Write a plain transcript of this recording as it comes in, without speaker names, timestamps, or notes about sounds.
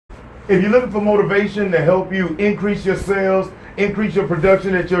If you're looking for motivation to help you increase your sales, increase your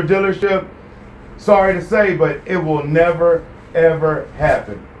production at your dealership, sorry to say, but it will never, ever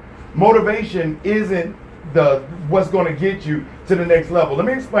happen. Motivation isn't what's going to get you to the next level. Let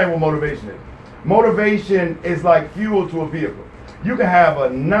me explain what motivation is. Motivation is like fuel to a vehicle. You can have a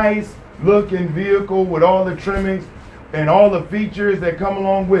nice looking vehicle with all the trimmings and all the features that come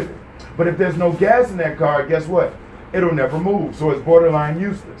along with it. But if there's no gas in that car, guess what? It'll never move. So it's borderline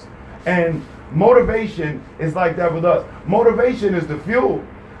useless. And motivation is like that with us. Motivation is the fuel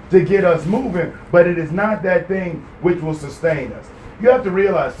to get us moving, but it is not that thing which will sustain us. You have to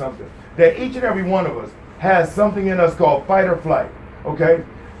realize something, that each and every one of us has something in us called fight or flight, okay?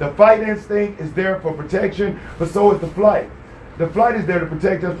 The fight instinct is there for protection, but so is the flight. The flight is there to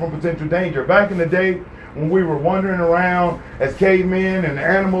protect us from potential danger. Back in the day, when we were wandering around as cavemen and the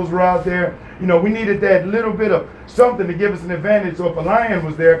animals were out there, you know, we needed that little bit of something to give us an advantage. So if a lion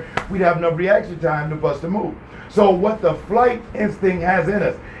was there, we'd have enough reaction time to bust a move. So what the flight instinct has in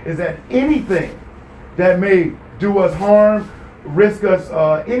us is that anything that may do us harm, risk us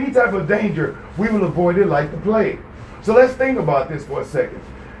any type of danger, we will avoid it like the plague. So let's think about this for a second.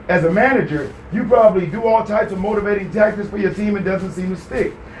 As a manager, you probably do all types of motivating tactics for your team. It doesn't seem to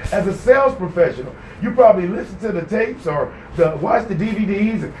stick. As a sales professional, you probably listen to the tapes or watch the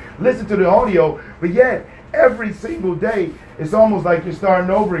DVDs and listen to the audio, but yet every single day it's almost like you're starting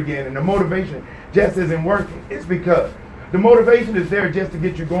over again and the motivation just isn't working. It's because the motivation is there just to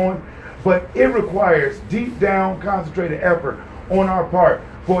get you going, but it requires deep down concentrated effort on our part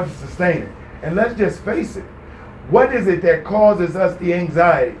for it to sustain it. And let's just face it, what is it that causes us the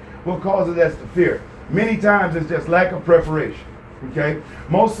anxiety? What causes us the fear? Many times it's just lack of preparation, okay?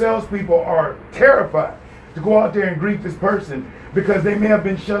 Most salespeople are terrified to go out there and greet this person because they may have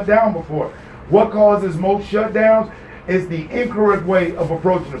been shut down before. What causes most shutdowns is the incorrect way of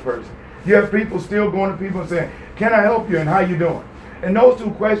approaching a person. You have people still going to people and saying, can I help you and how you doing? And those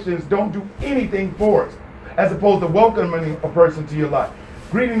two questions don't do anything for us, as opposed to welcoming a person to your life,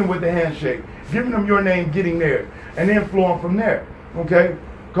 greeting them with a handshake, giving them your name, getting theirs, and then flowing from there, okay?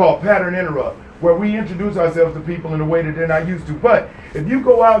 Called pattern interrupt, where we introduce ourselves to people in a way that they're not used to. But if you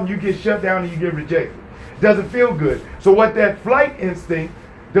go out and you get shut down and you get rejected, it doesn't feel good. So what that flight instinct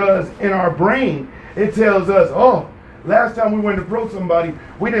does in our brain, it tells us, oh, last time we went to approach somebody,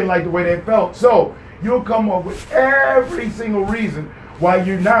 we didn't like the way they felt. So you'll come up with every single reason why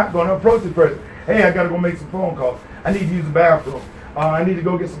you're not going to approach the person. Hey, I got to go make some phone calls. I need to use the bathroom. I need to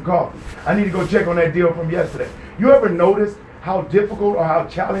go get some coffee. I need to go check on that deal from yesterday. You ever notice how difficult or how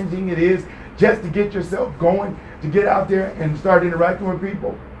challenging it is just to get yourself going, to get out there and start interacting with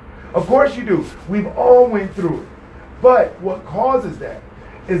people? Of course you do. We've all went through it. But what causes that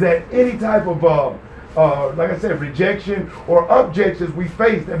is that any type of, like I said, rejection or objections we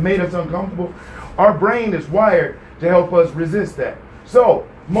face that made us uncomfortable, our brain is wired to help us resist that. So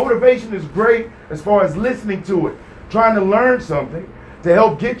motivation is great as far as listening to it, trying to learn something to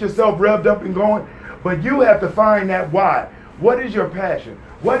help get yourself revved up and going, but you have to find that why. What is your passion?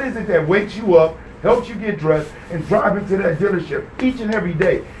 What is it that wakes you up, helps you get dressed, and drive into that dealership each and every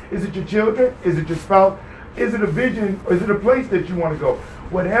day? Is it your children? Is it your spouse? Is it a vision? Or is it a place that you want to go?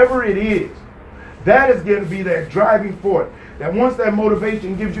 Whatever it is, that is going to be that driving force. That once that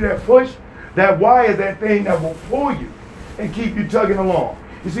motivation gives you that push, that why is that thing that will pull you and keep you tugging along.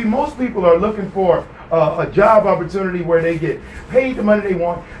 You see, most people are looking for a job opportunity where they get paid the money they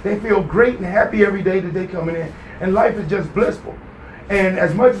want. They feel great and happy every day that they're coming in, and life is just blissful. And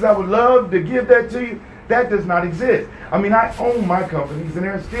as much as I would love to give that to you, that does not exist. I mean, I own my companies, and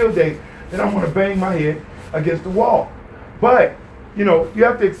there are still days that I want to bang my head against the wall. But, you know, you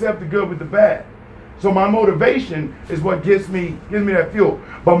have to accept the good with the bad. So my motivation is what gives me that fuel.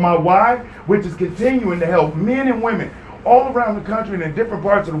 But my why, which is continuing to help men and women all around the country and in different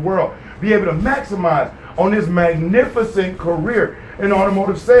parts of the world be able to maximize on this magnificent career in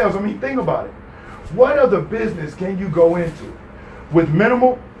automotive sales. I mean, think about it. What other business can you go into with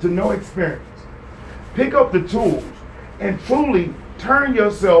minimal to no experience? Pick up the tools and truly turn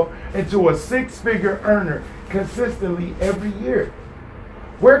yourself into a six-figure earner consistently every year.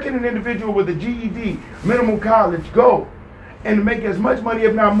 Where can an individual with a GED, minimum college, go and make as much money,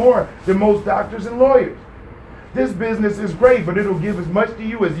 if not more, than most doctors and lawyers? This business is great, but it'll give as much to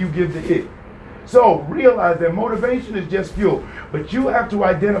you as you give to it. So realize that motivation is just fuel, but you have to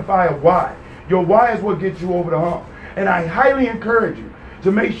identify a why. Your why is what gets you over the hump. And I highly encourage you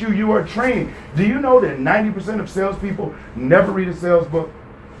to make sure you are training. Do you know that 90% of salespeople never read a sales book?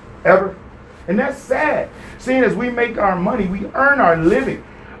 Ever? And that's sad. Seeing as we make our money, we earn our living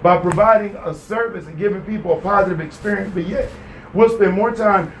by providing a service and giving people a positive experience, but yet We'll spend more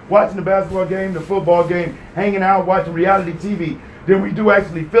time watching the basketball game, the football game, hanging out, watching reality TV than we do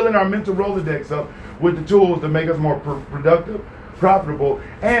actually filling our mental Rolodex up with the tools to make us more productive, profitable,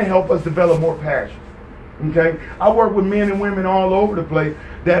 and help us develop more passion. Okay? I work with men and women all over the place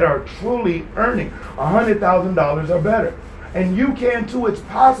that are truly earning $100,000 or better. And you can too, it's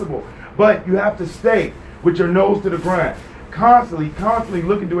possible. But you have to stay with your nose to the grind. Constantly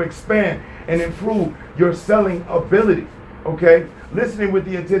looking to expand and improve your selling ability. Okay? Listening with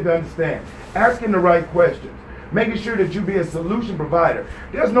the intent to understand. Asking the right questions. Making sure that you be a solution provider.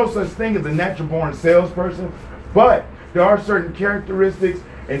 There's no such thing as a natural born salesperson, but there are certain characteristics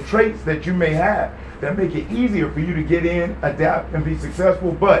and traits that you may have that make it easier for you to get in, adapt, and be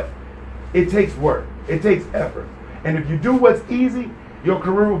successful, but it takes work. It takes effort. And if you do what's easy, your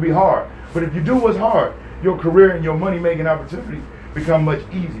career will be hard. But if you do what's hard, your career and your money-making opportunities become much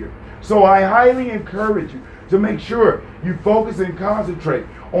easier. So I highly encourage you to make sure you focus and concentrate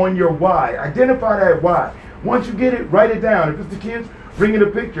on your why. Identify that why. Once you get it, write it down. If it's the kids, bring in a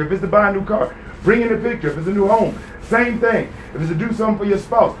picture. If it's to buy a new car, bring in a picture. If it's a new home, same thing. If it's to do something for your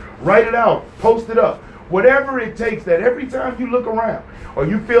spouse, write it out, post it up. Whatever it takes, that every time you look around or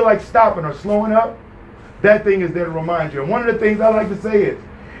you feel like stopping or slowing up, that thing is there to remind you. And one of the things I like to say is,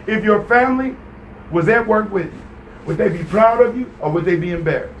 if your family was at work with you, would they be proud of you or would they be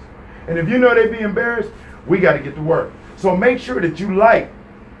embarrassed? And if you know they'd be embarrassed, we got to get to work. So make sure that you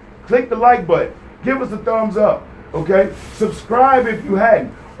click the like button, give us a thumbs up, okay? Subscribe if you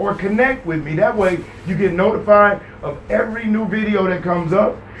hadn't, or connect with me. That way you get notified of every new video that comes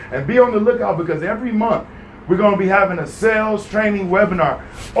up. And be on the lookout, because every month we're going to be having a sales training webinar,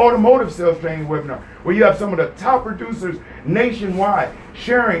 automotive sales training webinar, where you have some of the top producers nationwide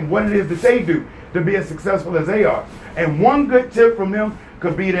sharing what it is that they do to be as successful as they are. And one good tip from them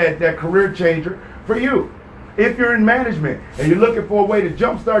could be that career changer for you. If you're in management and you're looking for a way to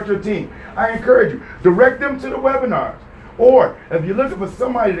jumpstart your team, I encourage you, direct them to the webinars. Or if you're looking for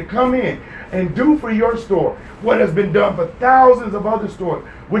somebody to come in and do for your store what has been done for thousands of other stores,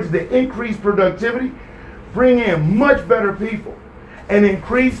 which is to increase productivity, bring in much better people, and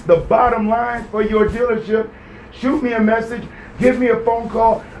increase the bottom line for your dealership, shoot me a message, give me a phone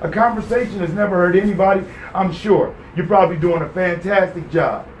call. A conversation has never hurt anybody. I'm sure you're probably doing a fantastic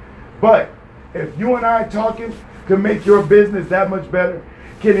job. But if you and I talking can make your business that much better,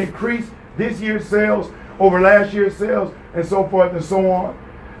 can increase this year's sales over last year's sales, and so forth and so on,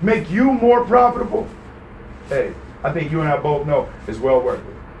 make you more profitable, hey, I think you and I both know it's well worth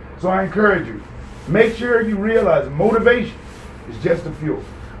it. So I encourage you, make sure you realize motivation is just a fuel.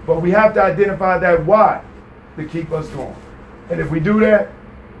 But we have to identify that why to keep us going. And if we do that,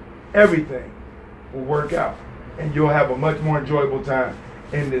 everything will work out. And you'll have a much more enjoyable time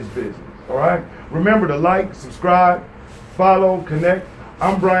in this business. All right? Remember to like, subscribe, follow, connect.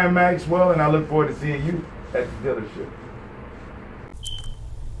 I'm Brian Maxwell, and I look forward to seeing you at the dealership.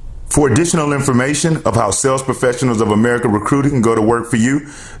 For additional information of how Sales Professionals of America Recruiting can go to work for you,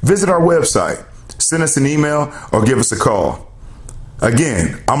 visit our website, send us an email, or give us a call.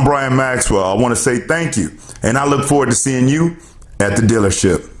 Again, I'm Brian Maxwell. I want to say thank you, and I look forward to seeing you at the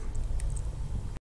dealership.